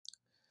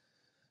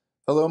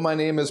Hello, my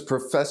name is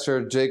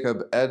Professor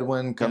Jacob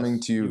Edwin, coming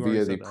Yes, to you you already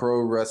via said the that.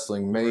 Pro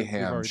Wrestling We've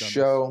Mayhem already done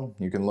show.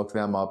 You can look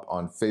them up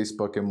on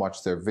Facebook and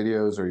watch their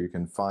videos, or you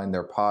can find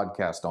their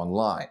podcast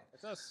online.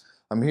 That's us.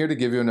 I'm here to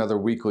give you another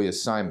weekly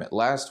assignment.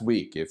 Last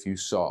week, if you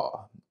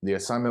saw, the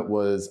assignment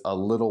was a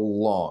little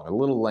long, a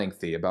little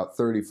lengthy, about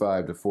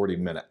 35 to 40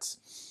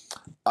 minutes.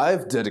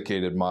 I've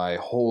dedicated my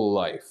whole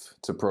life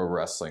to pro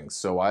wrestling,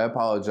 so I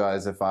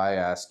apologize if I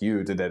ask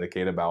you to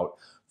dedicate about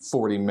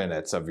 40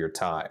 minutes of your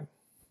time.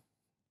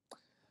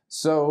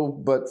 So,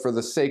 but for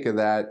the sake of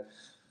that,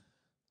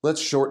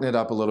 let's shorten it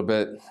up a little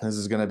bit. This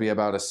is going to be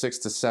about a 6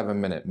 to 7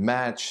 minute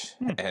match,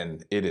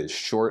 and it is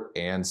short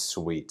and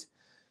sweet.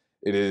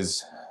 It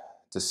is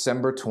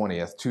December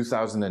 20th,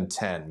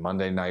 2010,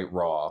 Monday Night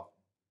Raw.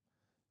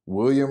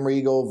 William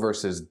Regal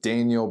versus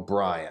Daniel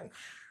Bryan.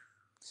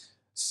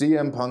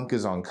 CM Punk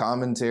is on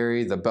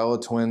commentary. The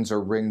Bella Twins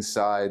are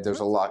ringside.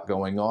 There's a lot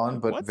going on,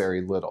 but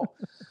very little.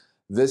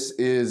 This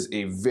is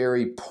a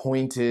very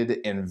pointed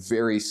and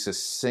very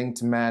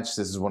succinct match.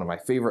 This is one of my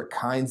favorite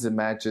kinds of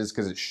matches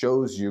because it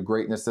shows you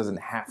greatness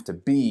doesn't have to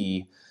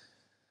be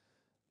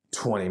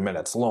 20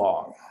 minutes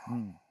long.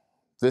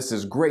 This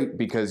is great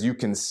because you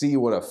can see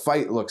what a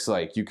fight looks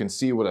like. You can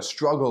see what a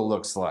struggle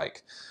looks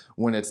like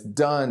when it's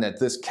done at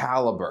this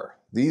caliber.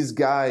 These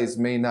guys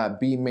may not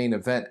be main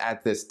event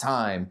at this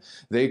time.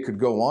 They could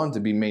go on to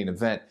be main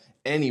event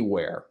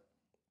anywhere.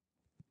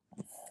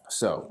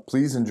 So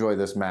please enjoy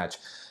this match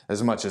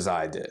as much as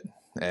I did.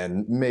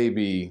 And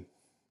maybe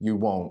you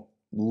won't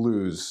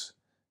lose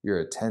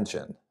your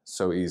attention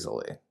so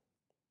easily.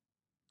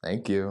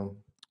 Thank you.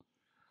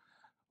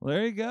 Well,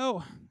 there you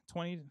go.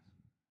 20.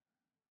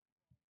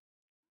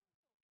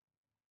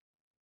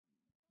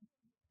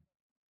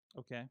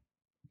 Okay.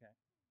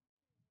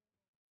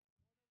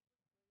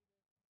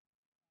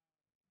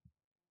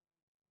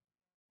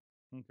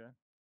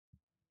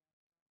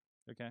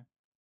 Okay.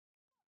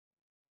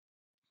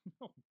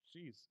 Oh,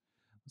 jeez.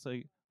 So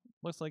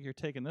looks like you're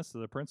taking this to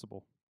the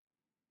principal.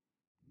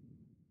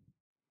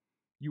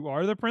 You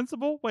are the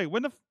principal? Wait,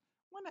 when the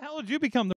hell did you become the